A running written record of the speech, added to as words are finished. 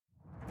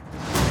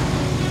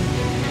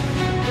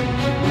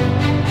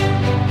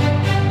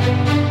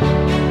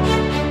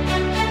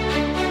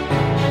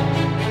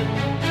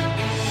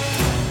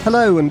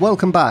Hello and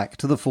welcome back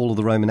to The Fall of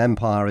the Roman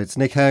Empire. It's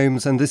Nick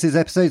Holmes and this is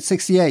episode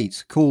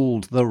 68,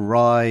 called The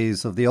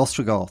Rise of the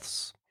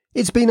Ostrogoths.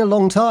 It's been a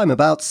long time,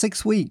 about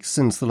 6 weeks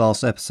since the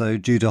last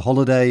episode, due to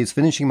holidays,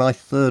 finishing my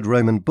third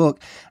Roman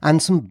book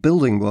and some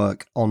building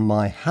work on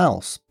my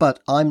house.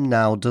 But I'm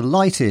now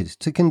delighted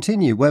to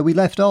continue where we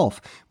left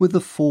off with the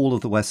fall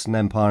of the Western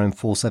Empire in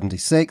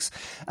 476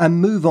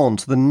 and move on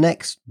to the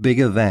next big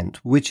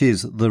event, which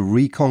is the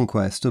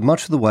reconquest of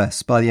much of the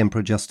West by the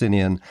Emperor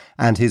Justinian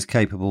and his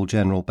capable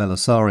general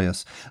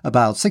Belisarius,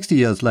 about 60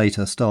 years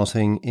later,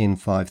 starting in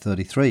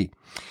 533.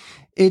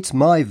 It's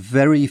my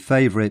very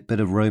favourite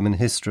bit of Roman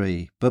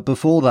history, but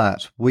before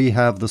that we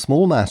have the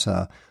small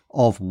matter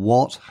of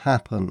what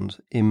happened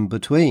in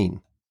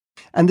between.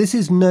 And this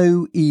is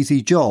no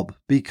easy job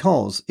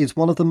because it's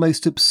one of the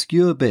most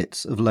obscure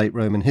bits of late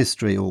Roman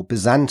history, or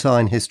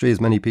Byzantine history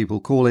as many people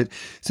call it,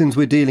 since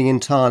we're dealing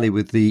entirely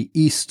with the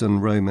Eastern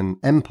Roman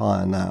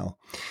Empire now.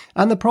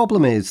 And the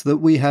problem is that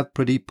we have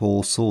pretty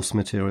poor source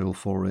material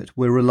for it.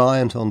 We're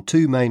reliant on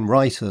two main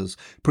writers,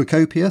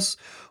 Procopius,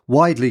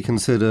 widely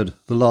considered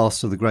the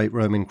last of the great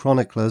Roman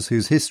chroniclers,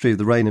 whose history of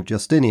the reign of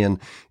Justinian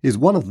is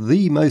one of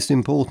the most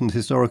important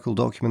historical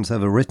documents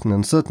ever written,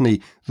 and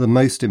certainly the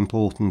most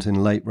important in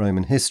late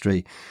Roman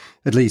history,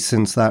 at least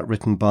since that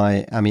written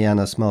by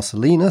Ammianus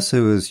Marcellinus,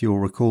 who, as you'll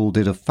recall,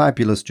 did a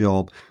fabulous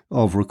job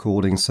of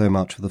recording so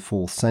much of the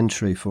 4th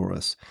century for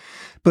us.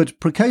 But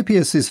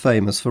Procopius is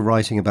famous for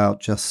writing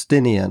about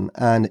Justinian,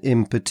 and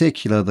in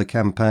particular the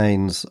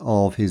campaigns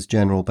of his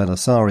general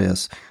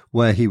Belisarius,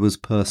 where he was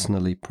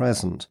personally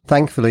present.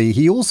 Thankfully,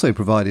 he also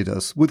provided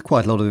us with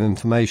quite a lot of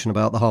information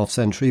about the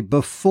half-century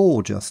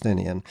before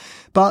Justinian,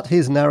 but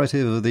his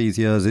narrative of these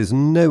years is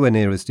nowhere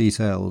near as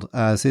detailed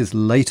as his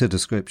later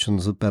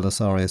descriptions of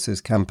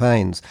Belisarius's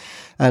campaigns,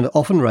 and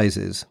often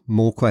raises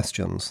more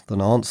questions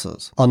than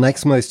answers. Our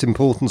next most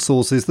important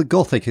source is the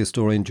Gothic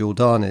historian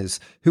Jordanes,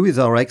 who is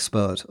our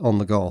expert on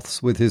the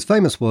Goths, with his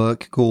famous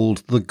work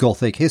called The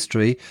Gothic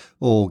History,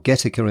 or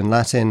Getica in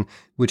Latin,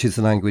 which is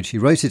the language he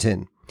wrote it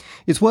in.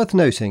 It's worth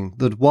noting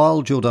that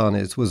while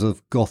Jordanes was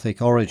of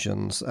Gothic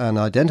origins and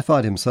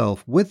identified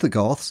himself with the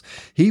Goths,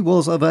 he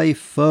was of a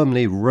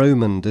firmly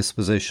Roman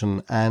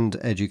disposition and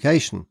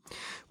education.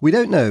 We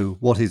don't know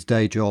what his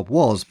day job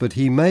was, but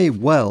he may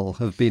well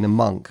have been a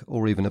monk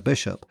or even a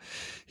bishop.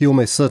 He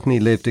almost certainly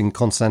lived in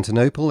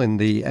Constantinople in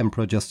the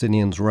Emperor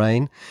Justinian's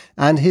reign,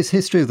 and his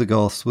history of the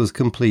Goths was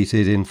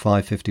completed in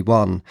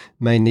 551,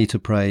 mainly to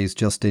praise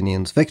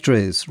Justinian's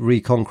victories,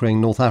 reconquering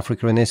North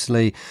Africa and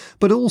Italy,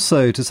 but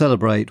also to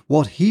celebrate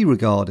what he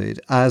regarded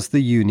as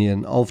the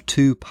union of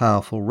two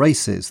powerful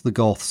races, the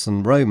Goths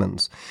and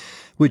Romans,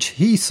 which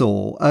he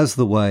saw as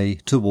the way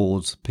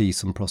towards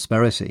peace and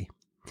prosperity.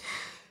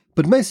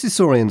 But most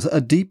historians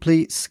are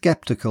deeply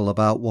sceptical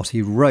about what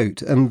he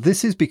wrote, and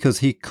this is because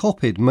he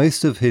copied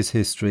most of his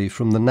history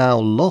from the now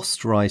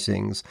lost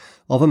writings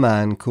of a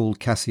man called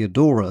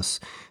Cassiodorus,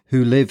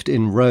 who lived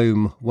in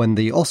Rome when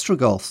the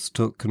Ostrogoths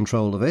took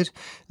control of it,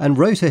 and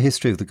wrote a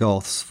history of the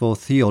Goths for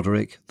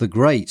Theodoric the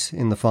Great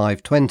in the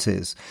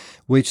 520s,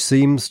 which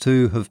seems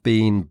to have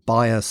been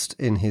biased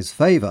in his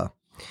favour.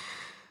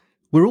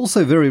 We're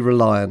also very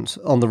reliant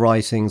on the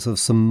writings of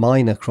some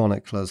minor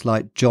chroniclers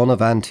like John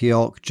of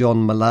Antioch,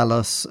 John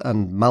Malallus,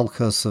 and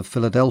Malchus of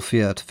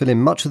Philadelphia to fill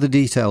in much of the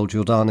detail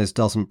Jordanes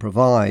doesn't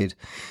provide,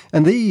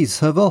 and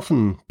these have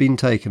often been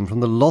taken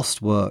from the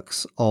lost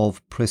works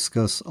of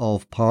Priscus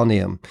of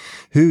Parnium,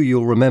 who,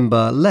 you'll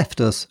remember,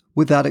 left us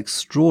with that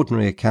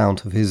extraordinary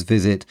account of his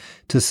visit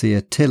to see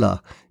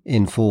Attila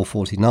in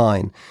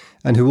 449,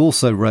 and who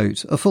also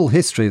wrote a full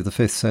history of the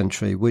 5th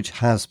century, which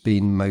has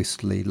been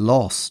mostly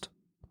lost.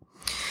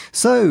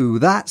 So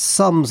that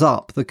sums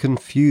up the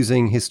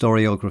confusing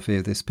historiography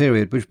of this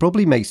period, which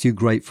probably makes you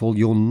grateful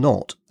you're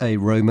not a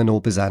Roman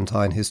or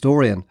Byzantine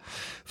historian.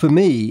 For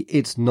me,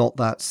 it's not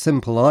that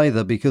simple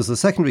either, because the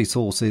secondary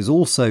sources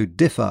also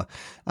differ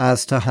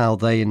as to how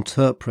they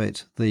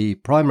interpret the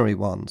primary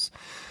ones.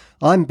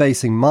 I'm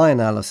basing my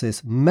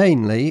analysis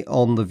mainly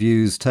on the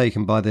views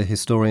taken by the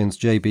historians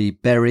J.B.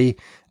 Berry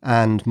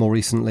and, more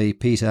recently,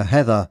 Peter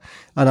Heather,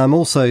 and I'm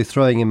also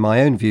throwing in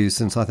my own views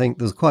since I think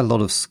there's quite a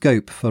lot of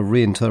scope for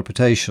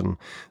reinterpretation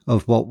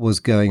of what was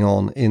going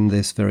on in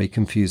this very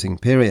confusing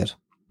period.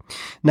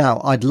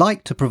 Now, I'd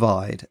like to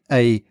provide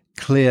a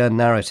clear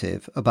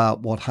narrative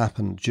about what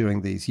happened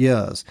during these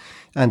years,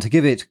 and to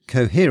give it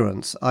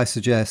coherence, I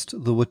suggest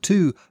there were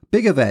two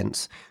big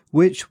events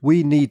which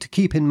we need to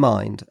keep in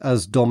mind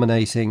as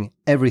dominating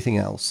everything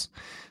else.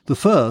 The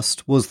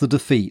first was the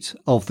defeat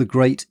of the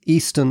great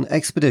Eastern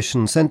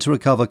expedition sent to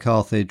recover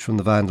Carthage from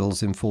the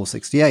Vandals in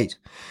 468.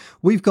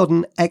 We've got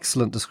an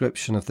excellent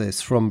description of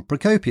this from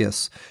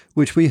Procopius,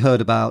 which we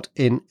heard about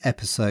in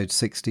episode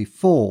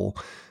 64,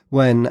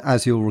 when,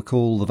 as you'll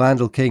recall, the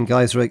Vandal king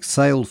Gaiseric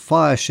sailed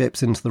fire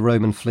ships into the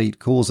Roman fleet,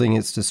 causing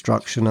its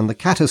destruction and the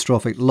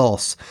catastrophic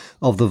loss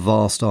of the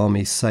vast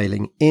armies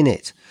sailing in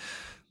it.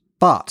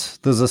 But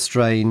there's a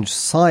strange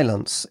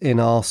silence in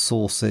our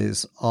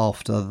sources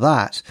after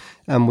that,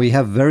 and we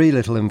have very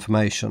little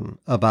information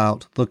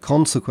about the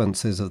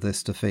consequences of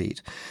this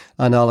defeat.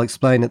 And I'll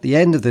explain at the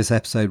end of this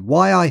episode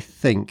why I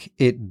think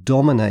it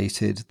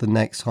dominated the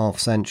next half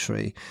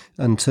century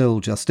until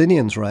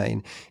Justinian's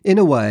reign in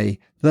a way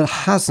that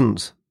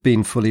hasn't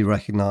been fully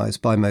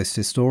recognised by most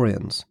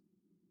historians.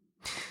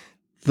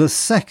 The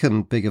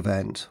second big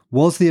event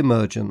was the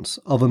emergence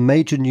of a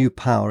major new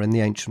power in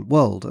the ancient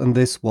world, and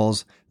this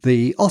was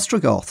the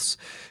Ostrogoths,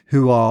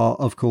 who are,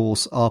 of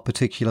course, our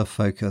particular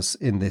focus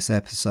in this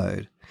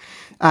episode.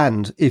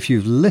 And if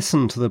you've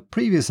listened to the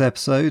previous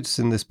episodes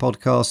in this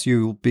podcast,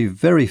 you'll be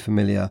very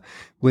familiar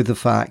with the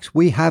fact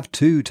we have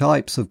two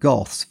types of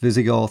Goths,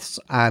 Visigoths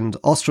and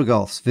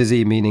Ostrogoths,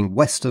 Visi meaning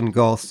Western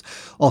Goths,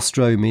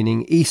 Ostro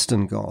meaning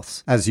Eastern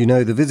Goths. As you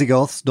know, the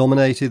Visigoths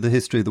dominated the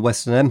history of the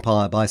Western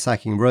Empire by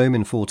sacking Rome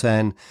in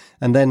 410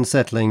 and then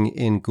settling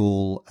in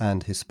Gaul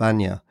and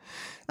Hispania.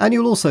 And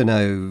you'll also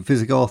know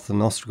Visigoth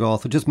and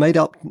Ostrogoth are just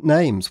made-up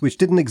names which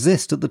didn't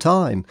exist at the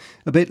time,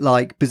 a bit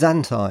like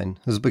Byzantine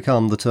has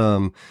become the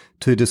term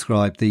to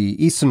describe the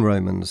Eastern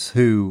Romans,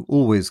 who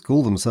always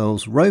call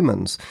themselves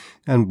Romans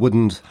and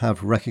wouldn't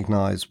have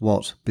recognised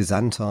what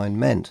Byzantine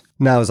meant.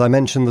 Now, as I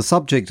mentioned, the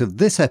subject of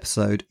this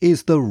episode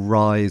is the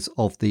rise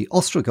of the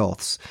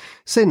Ostrogoths,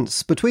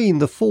 since between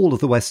the fall of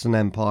the Western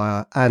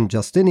Empire and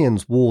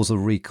Justinian's wars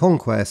of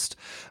reconquest,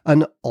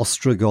 an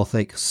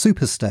Ostrogothic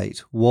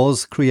superstate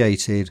was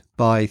created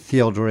by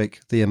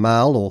Theodoric the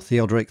Amal, or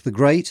Theodoric the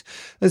Great,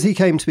 as he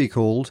came to be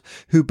called,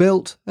 who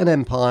built an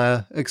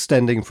empire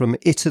extending from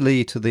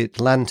Italy to the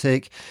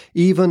Atlantic,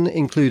 even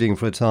including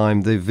for a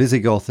time the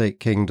Visigothic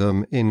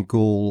kingdom in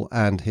Gaul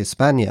and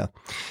Hispania.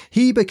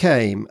 He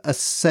became a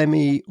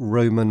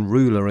semi-Roman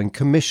ruler and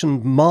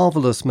commissioned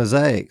marvellous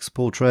mosaics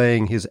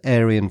portraying his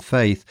Arian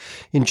faith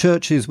in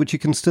churches which you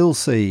can still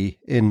see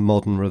in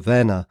modern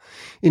Ravenna.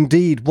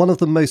 Indeed, one of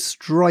the most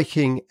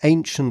striking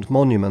ancient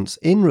monuments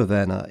in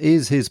Ravenna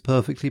is his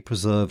perfectly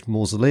preserved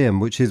mausoleum,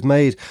 which is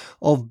made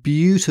of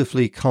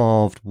beautifully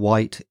carved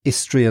white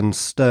Istrian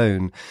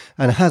stone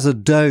and has a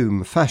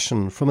dome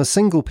fashioned from a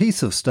single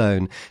piece of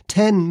stone,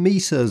 10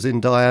 metres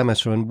in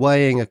diameter and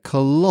weighing a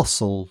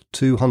colossal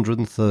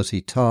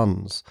 230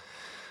 tons.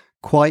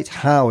 Quite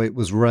how it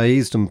was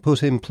raised and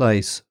put in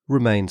place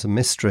remains a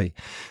mystery,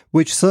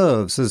 which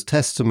serves as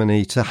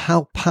testimony to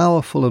how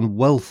powerful and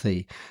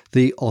wealthy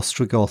the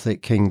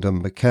Ostrogothic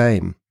kingdom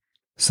became.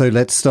 So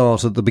let's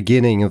start at the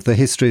beginning of the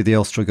history of the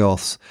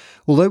Ostrogoths.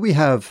 Although we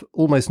have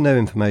almost no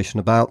information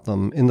about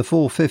them, in the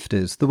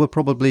 450s there were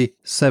probably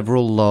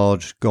several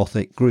large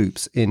Gothic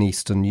groups in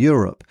Eastern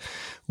Europe.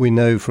 We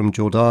know from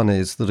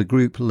Jordanes that a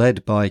group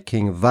led by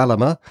King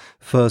Valamir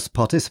first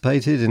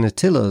participated in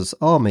Attila's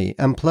army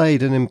and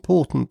played an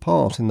important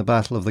part in the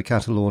Battle of the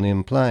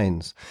Catalonian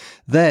Plains.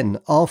 Then,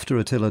 after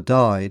Attila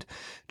died,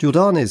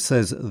 Jordanes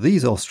says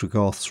these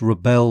Ostrogoths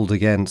rebelled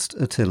against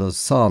Attila's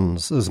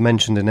sons. As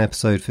mentioned in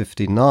episode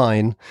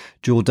 59,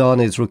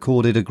 Jordanes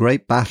recorded a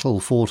great battle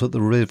fought at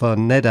the river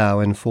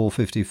Nedau in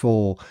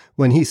 454,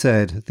 when he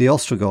said the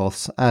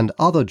Ostrogoths and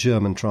other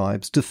German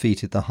tribes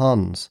defeated the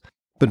Huns.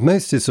 But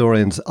most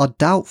historians are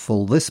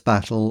doubtful this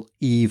battle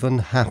even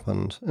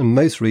happened, and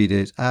most read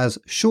it as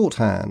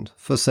shorthand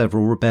for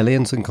several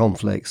rebellions and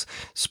conflicts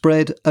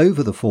spread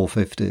over the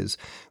 450s,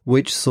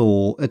 which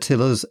saw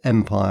Attila's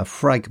empire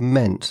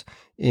fragment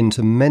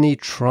into many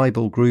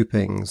tribal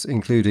groupings,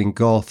 including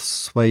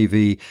Goths,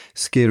 Suevi,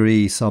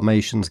 Sciri,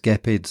 Sarmatians,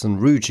 Gepids, and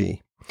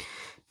Rugi.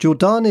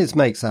 Jordanes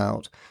makes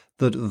out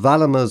that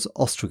Valamir's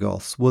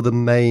Ostrogoths were the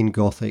main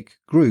Gothic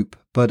group,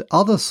 but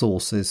other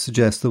sources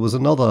suggest there was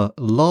another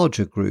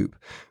larger group,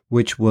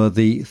 which were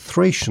the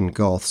Thracian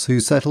Goths,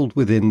 who settled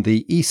within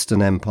the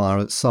Eastern Empire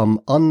at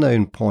some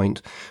unknown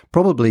point,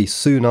 probably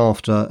soon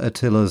after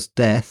Attila's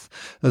death,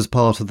 as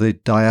part of the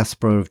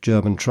diaspora of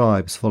German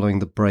tribes following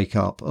the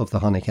breakup of the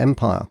Hunnic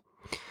Empire.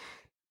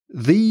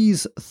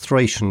 These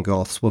Thracian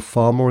Goths were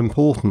far more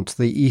important to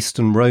the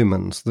Eastern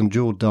Romans than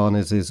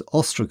Jordanes'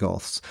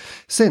 Ostrogoths,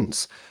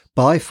 since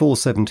by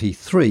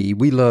 473,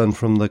 we learn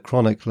from the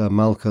chronicler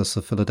Malchus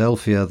of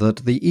Philadelphia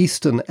that the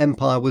Eastern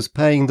Empire was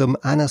paying them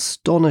an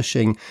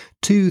astonishing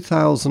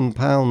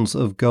 £2,000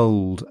 of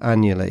gold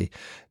annually,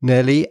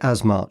 nearly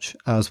as much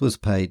as was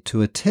paid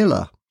to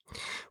Attila.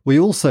 We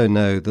also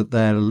know that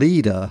their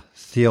leader,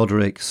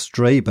 Theodoric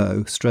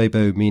Strabo,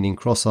 Strabo meaning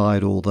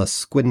cross-eyed or the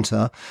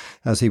squinter,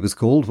 as he was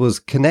called, was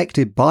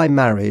connected by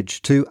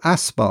marriage to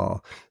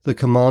Aspar, the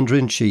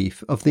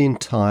commander-in-chief of the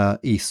entire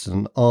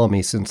Eastern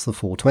army since the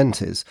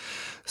 420s.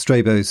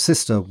 Strabo's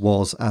sister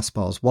was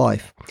Aspar's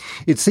wife.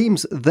 It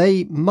seems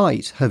they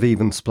might have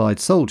even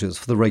supplied soldiers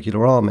for the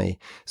regular army,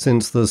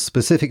 since there's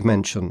specific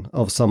mention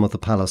of some of the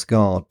palace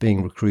guard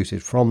being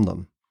recruited from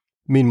them.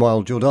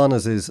 Meanwhile,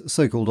 Jordanes'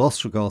 so-called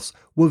Ostrogoths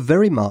were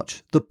very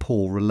much the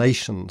poor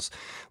relations.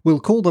 We'll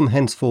call them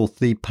henceforth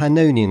the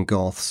Pannonian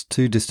Goths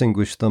to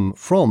distinguish them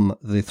from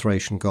the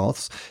Thracian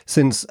Goths,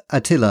 since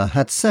Attila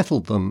had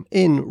settled them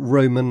in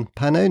Roman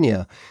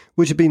Pannonia,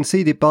 which had been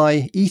ceded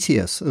by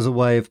Aetius as a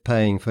way of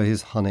paying for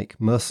his Hunnic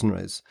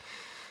mercenaries.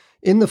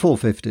 In the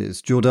 450s,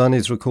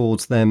 Jordanes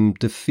records them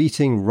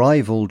defeating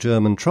rival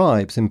German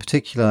tribes, in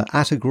particular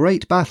at a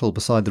great battle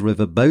beside the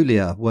river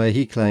Bolia, where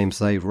he claims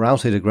they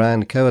routed a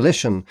grand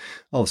coalition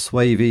of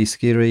Suevi,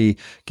 Skiri,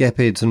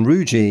 Gepids and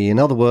Rugi, in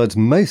other words,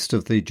 most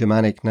of the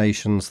Germanic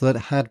nations that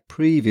had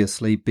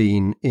previously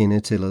been in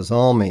Attila's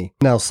army.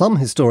 Now, some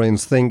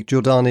historians think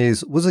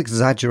Jordanes was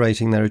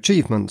exaggerating their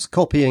achievements,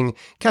 copying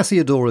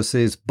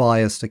Cassiodorus's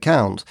biased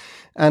account,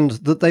 and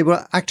that they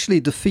were actually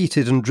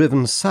defeated and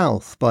driven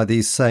south by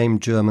these same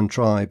German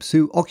tribes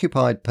who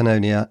occupied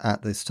Pannonia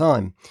at this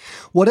time.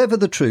 Whatever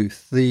the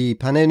truth, the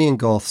Pannonian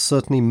Goths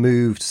certainly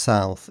moved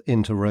south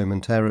into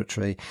Roman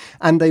territory,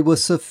 and they were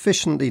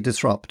sufficiently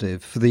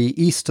disruptive for the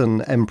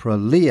Eastern Emperor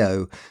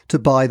Leo to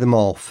buy them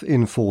off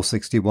in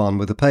 461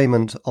 with a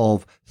payment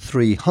of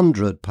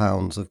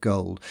 £300 of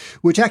gold,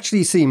 which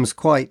actually seems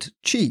quite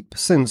cheap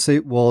since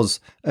it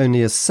was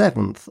only a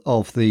seventh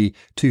of the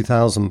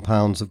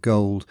 £2,000 of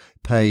gold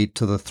paid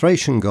to the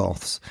Thracian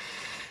Goths.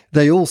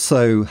 They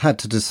also had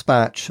to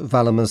dispatch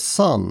Valamar's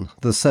son,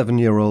 the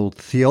 7-year-old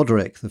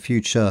Theodoric, the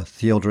future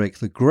Theodoric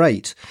the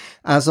Great,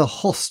 as a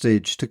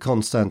hostage to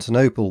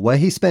Constantinople, where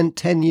he spent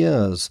 10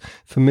 years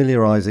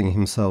familiarising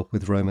himself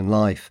with Roman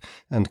life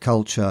and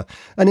culture,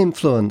 an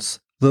influence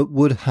that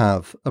would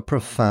have a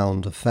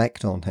profound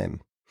effect on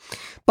him.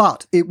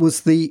 But it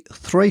was the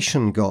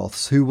Thracian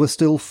Goths who were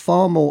still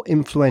far more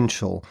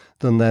influential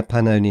than their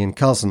Pannonian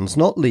cousins,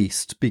 not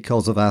least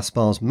because of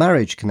Aspar's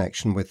marriage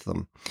connection with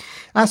them.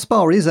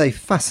 Aspar is a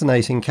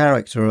fascinating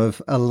character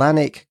of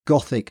Alanic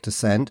Gothic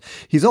descent.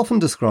 He's often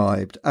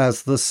described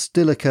as the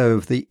Stilicho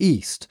of the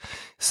East,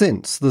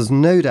 since there's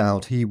no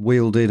doubt he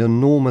wielded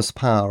enormous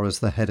power as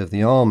the head of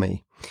the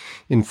army.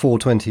 In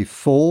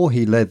 424,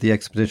 he led the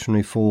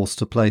expeditionary force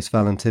to place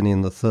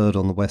Valentinian III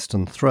on the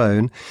Western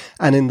throne,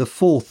 and in the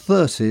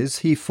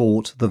 430s he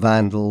fought the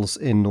Vandals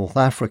in North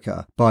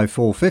Africa. By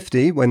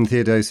 450, when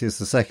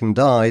Theodosius II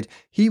died,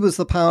 he was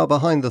the power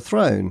behind the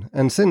throne,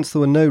 and since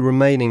there were no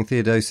remaining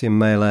Theodosian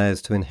male heirs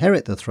to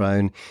inherit the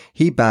throne,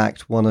 he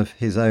backed one of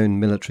his own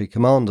military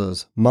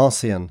commanders,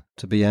 Marcian,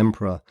 to be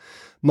emperor.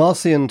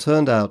 Marcian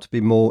turned out to be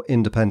more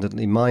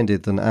independently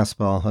minded than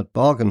Aspar had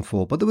bargained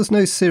for, but there was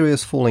no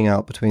serious falling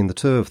out between the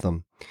two of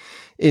them.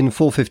 In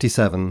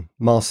 457,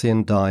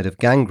 Marcian died of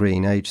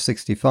gangrene, aged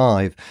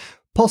 65,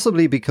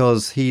 possibly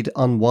because he'd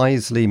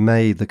unwisely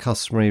made the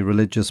customary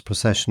religious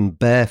procession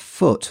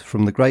barefoot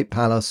from the Great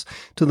Palace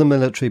to the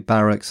military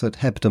barracks at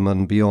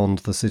Hebdomon beyond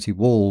the city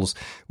walls,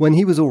 when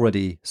he was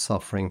already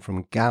suffering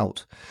from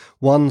gout.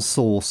 One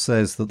source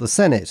says that the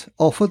Senate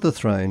offered the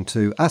throne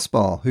to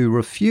Aspar, who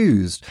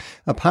refused,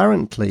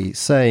 apparently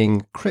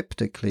saying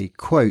cryptically,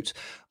 quote,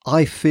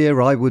 "I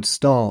fear I would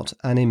start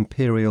an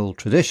imperial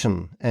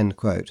tradition," end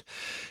quote.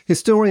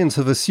 Historians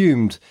have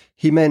assumed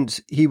he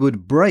meant he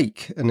would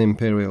break an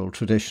imperial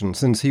tradition,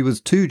 since he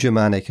was too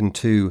Germanic and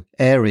too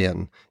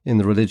Aryan, in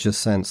the religious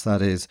sense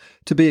that is,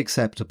 to be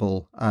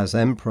acceptable as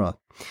emperor.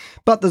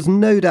 But there's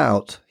no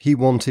doubt he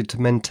wanted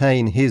to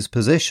maintain his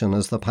position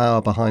as the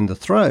power behind the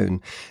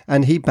throne,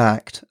 and he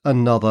backed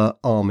another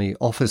army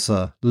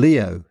officer,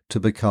 Leo, to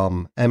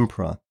become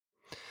emperor.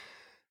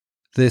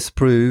 This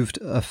proved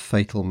a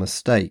fatal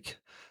mistake,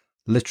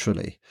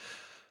 literally,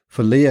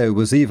 for Leo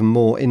was even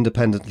more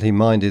independently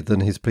minded than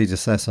his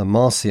predecessor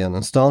Marcian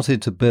and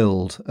started to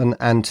build an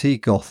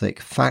anti-Gothic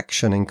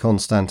faction in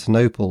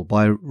Constantinople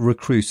by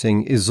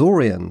recruiting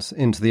Isaurians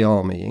into the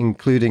army,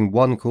 including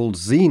one called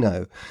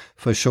Zeno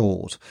for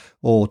short,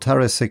 or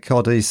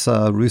Tarasikodes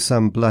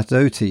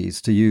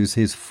Rousambladotes to use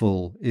his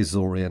full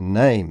Isaurian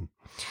name.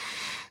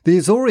 The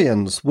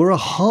Isaurians were a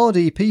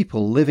hardy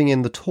people living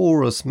in the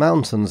Taurus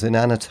Mountains in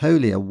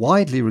Anatolia,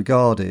 widely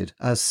regarded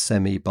as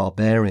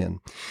semi-barbarian.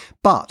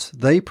 But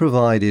they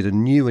provided a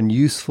new and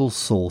useful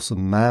source of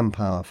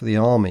manpower for the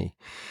army.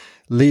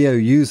 Leo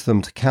used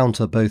them to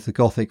counter both the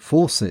Gothic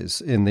forces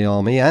in the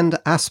army and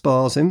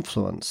Aspar's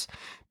influence.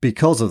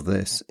 Because of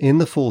this, in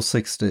the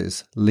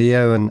 460s,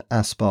 Leo and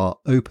Aspar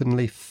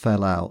openly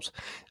fell out,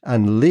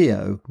 and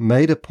Leo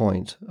made a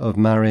point of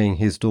marrying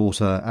his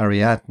daughter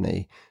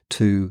Ariadne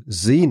to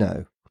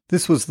Zeno.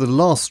 This was the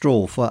last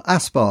straw for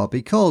Aspar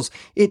because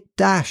it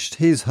dashed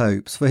his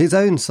hopes for his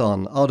own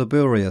son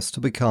Ardaburius to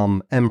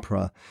become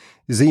emperor.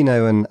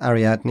 Zeno and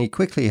Ariadne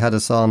quickly had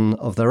a son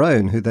of their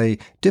own, who they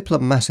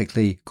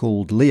diplomatically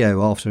called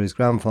Leo after his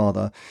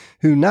grandfather,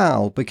 who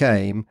now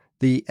became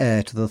the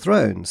heir to the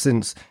throne,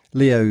 since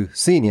Leo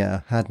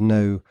Sr. had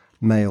no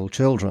male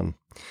children.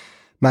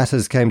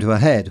 Matters came to a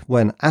head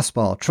when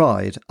Aspar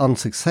tried,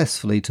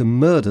 unsuccessfully, to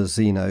murder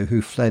Zeno,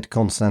 who fled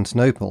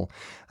Constantinople.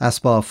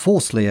 Aspar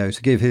forced Leo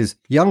to give his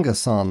younger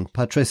son,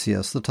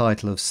 Patricius, the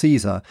title of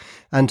Caesar,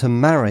 and to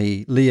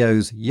marry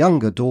Leo's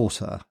younger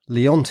daughter,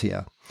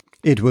 Leontia.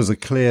 It was a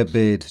clear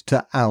bid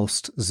to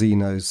oust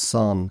Zeno's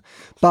son.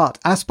 But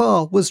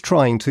Aspar was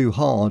trying too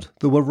hard.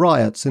 There were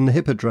riots in the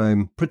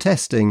Hippodrome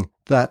protesting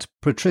that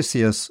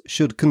Patricius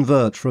should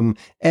convert from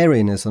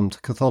Arianism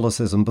to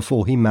Catholicism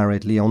before he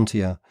married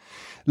Leontia.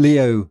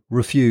 Leo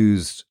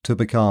refused to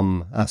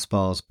become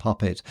Aspar's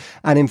puppet,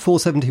 and in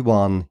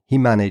 471 he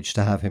managed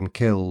to have him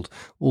killed,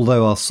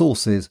 although our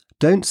sources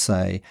don't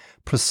say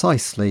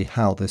precisely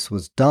how this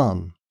was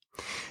done.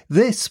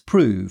 This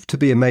proved to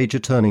be a major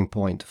turning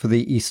point for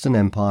the Eastern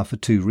Empire for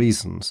two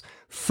reasons.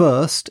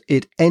 First,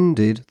 it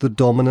ended the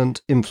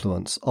dominant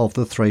influence of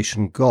the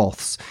Thracian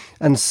Goths,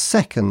 and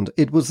second,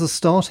 it was the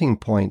starting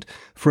point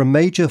for a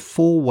major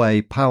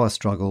four-way power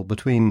struggle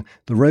between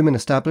the Roman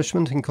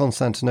establishment in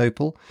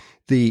Constantinople,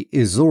 the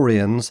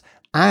Isaurians,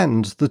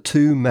 and the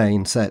two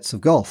main sets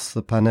of Goths,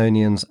 the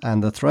Pannonians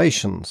and the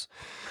Thracians.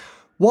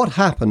 What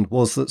happened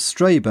was that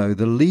Strabo,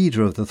 the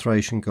leader of the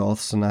Thracian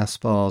Goths and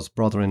Aspar's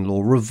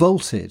brother-in-law,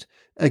 revolted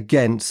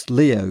against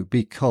Leo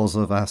because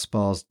of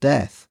Aspar's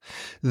death.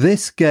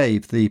 This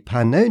gave the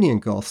Pannonian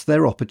Goths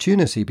their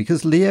opportunity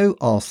because Leo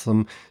asked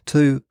them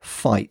to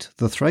fight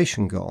the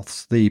Thracian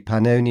Goths. The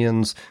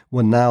Pannonians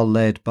were now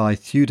led by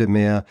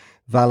Theudemir,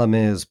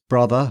 Valamir's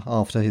brother,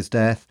 after his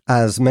death.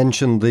 As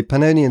mentioned, the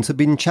Pannonians had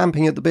been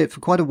champing at the bit for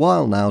quite a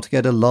while now to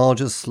get a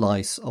larger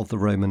slice of the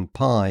Roman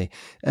pie,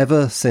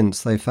 ever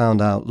since they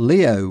found out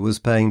Leo was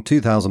paying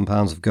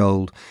 £2,000 of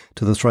gold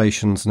to the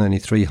Thracians and only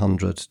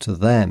 300 to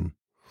them.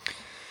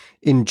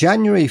 In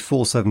January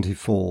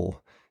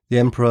 474, the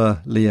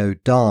Emperor Leo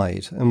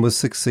died and was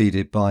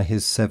succeeded by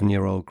his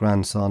 7-year-old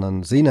grandson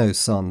and Zeno's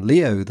son,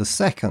 Leo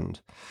II.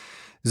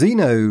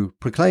 Zeno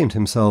proclaimed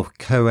himself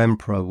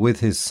co-emperor with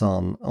his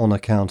son on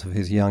account of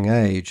his young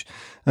age,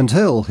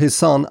 until his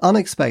son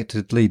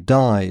unexpectedly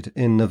died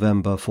in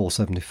November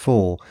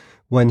 474,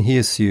 when he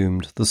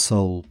assumed the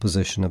sole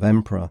position of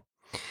emperor.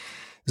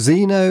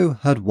 Zeno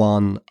had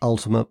won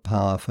ultimate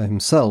power for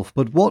himself,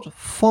 but what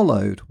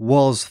followed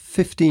was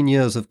 15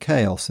 years of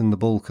chaos in the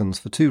Balkans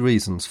for two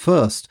reasons.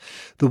 First,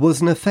 there was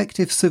an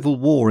effective civil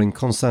war in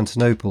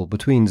Constantinople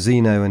between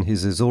Zeno and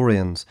his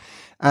Isaurians,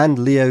 and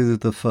Leo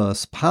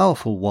I's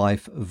powerful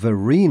wife,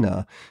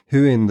 Verina,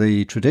 who in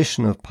the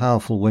tradition of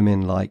powerful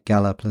women like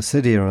Galla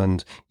Placidia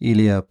and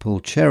Aelia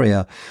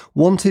Pulcheria,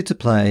 wanted to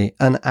play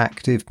an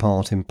active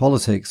part in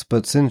politics,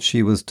 but since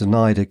she was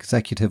denied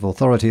executive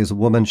authority as a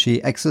woman,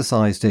 she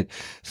exercised it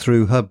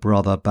through her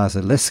brother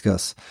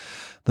Basiliscus,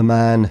 the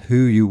man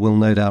who you will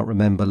no doubt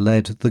remember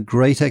led the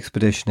great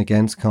expedition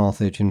against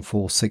Carthage in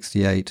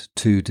 468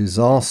 to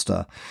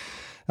disaster,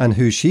 and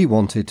who she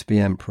wanted to be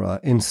emperor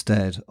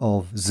instead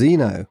of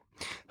Zeno.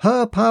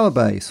 Her power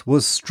base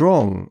was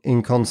strong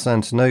in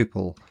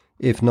Constantinople,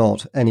 if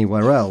not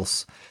anywhere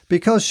else,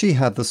 because she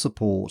had the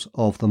support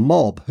of the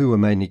mob, who were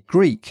mainly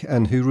Greek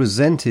and who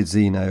resented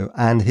Zeno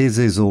and his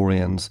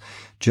Isaurians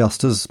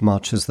just as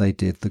much as they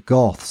did the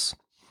Goths.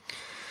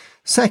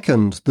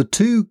 Second, the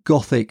two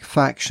Gothic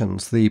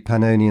factions, the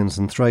Pannonians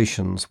and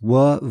Thracians,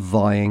 were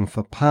vying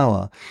for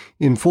power.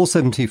 In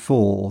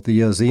 474, the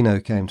year Zeno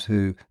came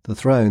to the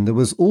throne, there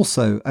was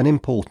also an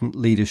important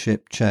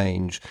leadership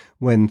change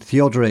when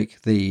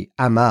Theodoric the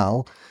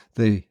Amal,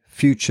 the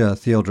future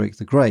Theodoric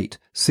the Great,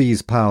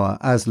 seized power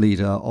as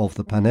leader of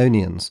the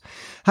Pannonians.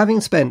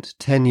 Having spent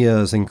 10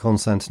 years in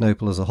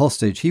Constantinople as a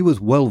hostage, he was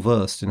well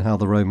versed in how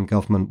the Roman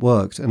government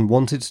worked and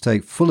wanted to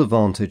take full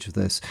advantage of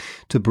this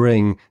to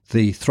bring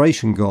the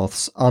Thracian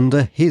Goths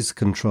under his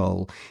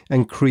control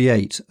and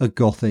create a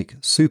Gothic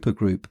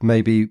supergroup,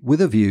 maybe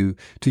with a view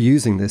to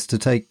using this to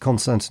take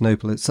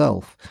Constantinople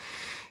itself.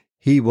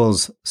 He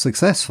was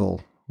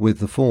successful with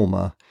the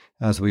former,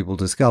 as we will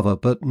discover,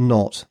 but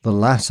not the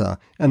latter,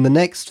 and the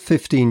next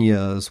 15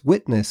 years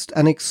witnessed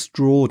an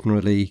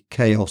extraordinarily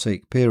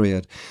chaotic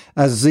period,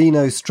 as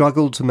Zeno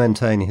struggled to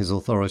maintain his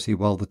authority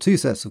while the two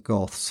sets of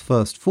Goths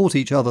first fought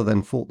each other,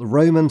 then fought the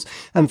Romans,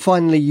 and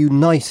finally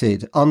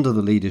united under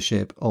the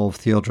leadership of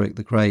Theodoric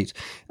the Great,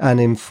 and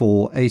in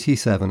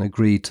 487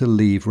 agreed to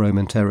leave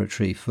Roman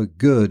territory for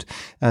good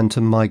and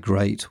to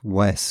migrate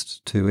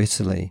west to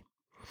Italy.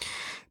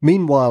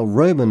 Meanwhile,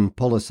 Roman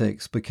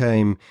politics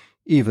became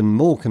even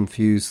more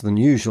confused than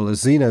usual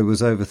as Zeno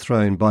was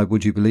overthrown by,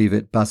 would you believe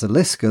it,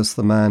 Basiliscus,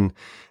 the man,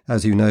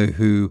 as you know,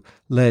 who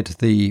led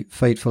the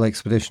fateful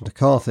expedition to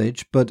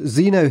Carthage. But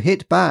Zeno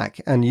hit back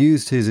and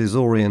used his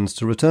Isaurians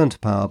to return to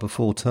power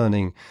before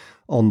turning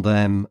on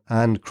them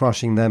and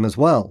crushing them as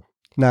well.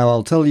 Now,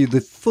 I'll tell you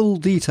the full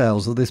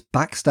details of this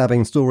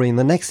backstabbing story in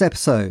the next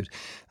episode,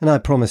 and I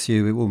promise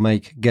you it will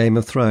make Game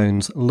of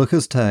Thrones look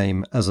as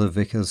tame as a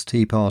vicar's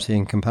tea party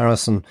in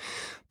comparison.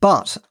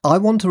 But I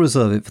want to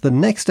reserve it for the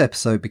next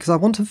episode because I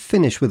want to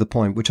finish with a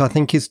point which I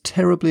think is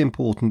terribly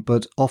important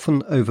but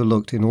often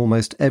overlooked in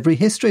almost every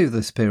history of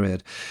this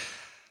period.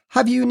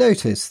 Have you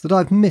noticed that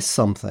I've missed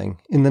something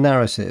in the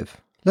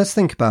narrative? Let's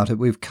think about it.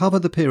 We've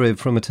covered the period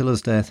from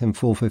Attila's death in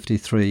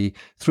 453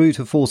 through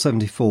to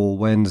 474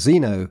 when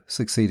Zeno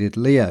succeeded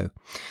Leo.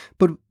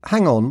 But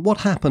hang on, what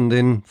happened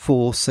in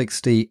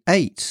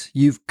 468?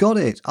 You've got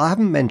it. I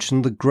haven't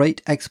mentioned the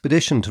great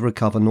expedition to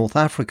recover North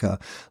Africa,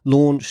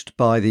 launched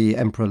by the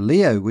Emperor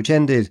Leo, which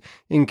ended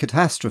in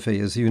catastrophe,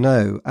 as you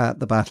know, at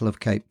the Battle of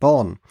Cape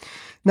Bon.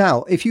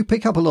 Now, if you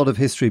pick up a lot of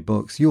history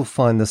books, you'll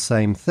find the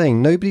same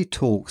thing. Nobody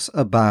talks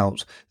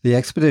about the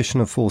expedition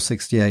of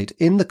 468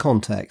 in the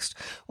context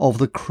of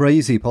the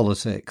crazy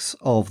politics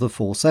of the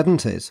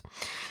 470s.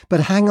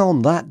 But hang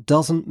on, that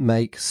doesn't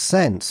make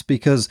sense,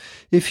 because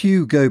if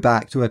you go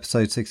back to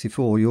episode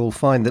 64, you'll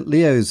find that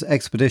Leo's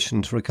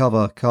expedition to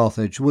recover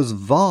Carthage was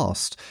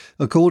vast.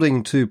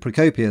 According to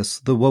Procopius,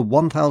 there were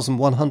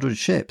 1,100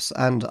 ships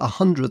and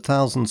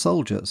 100,000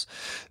 soldiers.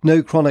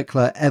 No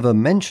chronicler ever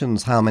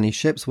mentions how many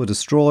ships were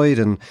destroyed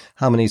and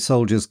how many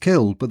soldiers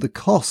killed, but the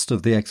cost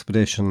of the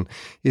expedition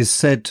is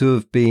said to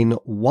have been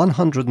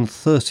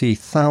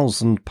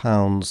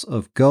 £130,000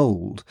 of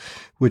gold,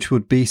 which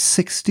would be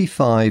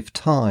 65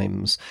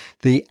 times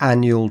the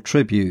annual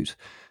tribute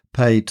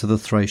paid to the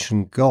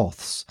Thracian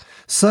Goths.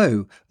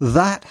 So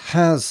that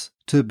has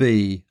to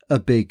be a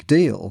big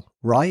deal,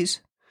 right?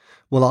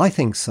 Well, I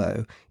think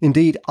so.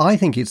 Indeed, I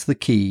think it's the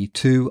key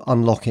to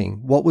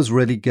unlocking what was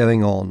really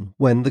going on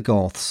when the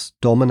Goths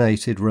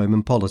dominated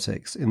Roman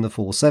politics in the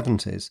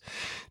 470s.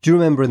 Do you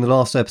remember in the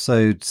last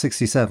episode,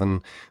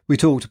 67, we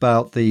talked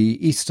about the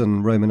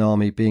Eastern Roman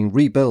army being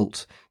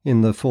rebuilt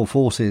in the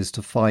 440s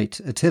to fight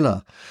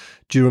Attila?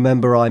 Do you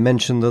remember I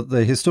mentioned that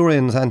the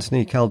historians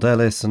Anthony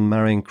Caldelis and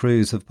Marion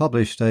Cruz have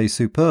published a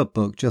superb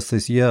book just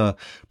this year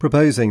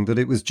proposing that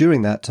it was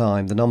during that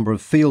time the number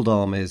of field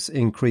armies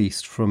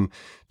increased from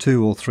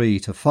 2 or 3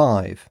 to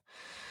 5.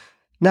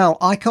 Now,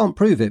 I can't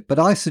prove it, but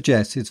I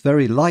suggest it's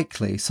very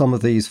likely some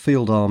of these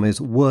field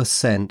armies were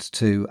sent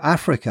to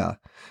Africa.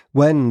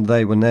 When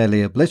they were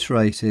nearly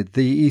obliterated,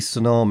 the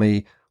Eastern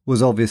Army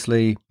was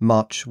obviously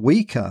much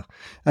weaker,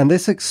 and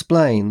this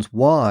explains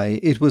why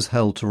it was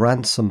held to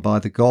ransom by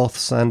the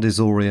Goths and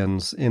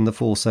Isaurians in the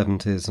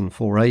 470s and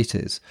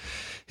 480s.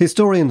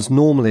 Historians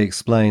normally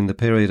explain the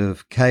period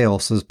of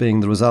chaos as being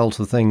the result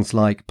of things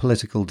like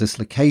political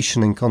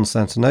dislocation in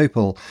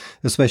Constantinople,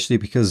 especially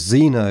because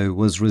Zeno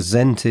was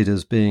resented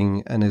as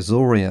being an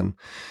Isaurian.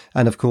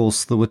 And of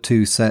course, there were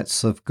two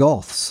sets of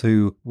Goths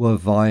who were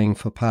vying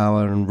for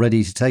power and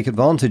ready to take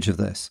advantage of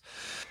this.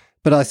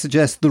 But I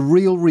suggest the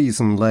real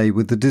reason lay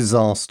with the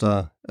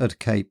disaster at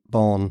Cape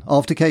Bon.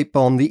 After Cape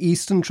Bon, the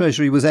Eastern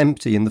treasury was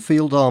empty and the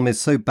field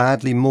armies so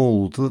badly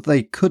mauled that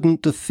they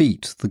couldn't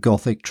defeat the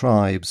Gothic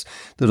tribes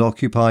that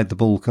occupied the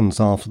Balkans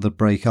after the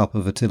breakup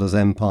of Attila's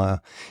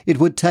empire.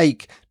 It would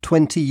take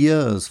 20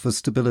 years for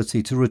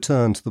stability to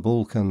return to the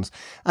Balkans,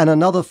 and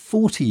another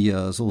 40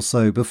 years or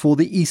so before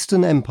the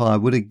Eastern Empire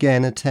would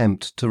again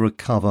attempt to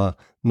recover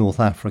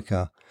North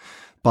Africa.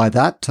 By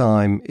that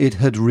time, it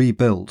had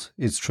rebuilt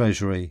its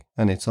treasury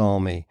and its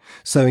army.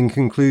 So in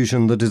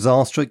conclusion, the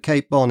disaster at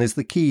Cape Bon is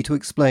the key to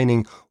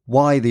explaining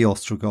why the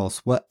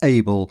Ostrogoths were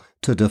able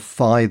to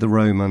defy the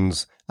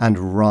Romans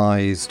and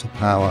rise to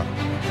power.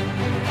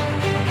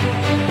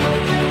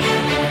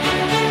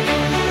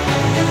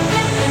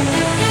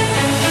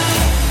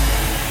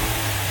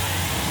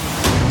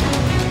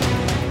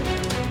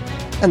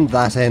 And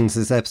that ends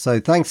this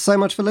episode. Thanks so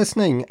much for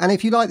listening. And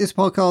if you like this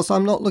podcast,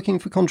 I'm not looking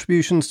for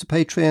contributions to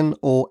Patreon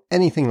or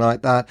anything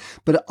like that,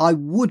 but I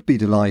would be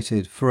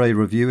delighted for a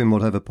review in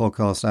whatever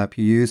podcast app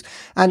you use.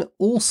 And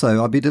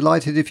also, I'd be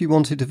delighted if you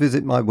wanted to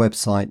visit my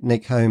website,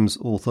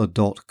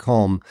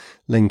 nickholmesauthor.com,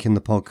 link in the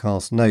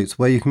podcast notes,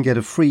 where you can get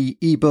a free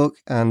ebook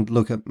and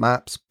look at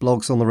maps,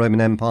 blogs on the Roman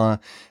Empire,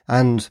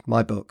 and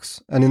my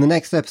books. And in the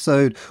next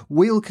episode,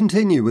 we'll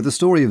continue with the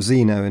story of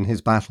Zeno and his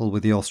battle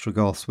with the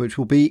Ostrogoths, which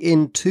will be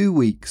in 2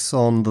 weeks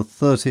on the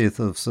 30th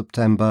of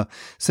September,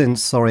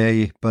 since,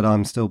 sorry, but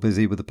I'm still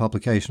busy with the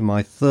publication of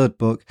my third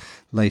book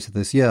later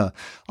this year.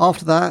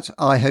 After that,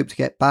 I hope to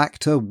get back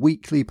to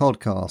weekly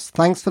podcasts.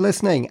 Thanks for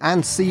listening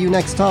and see you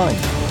next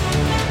time.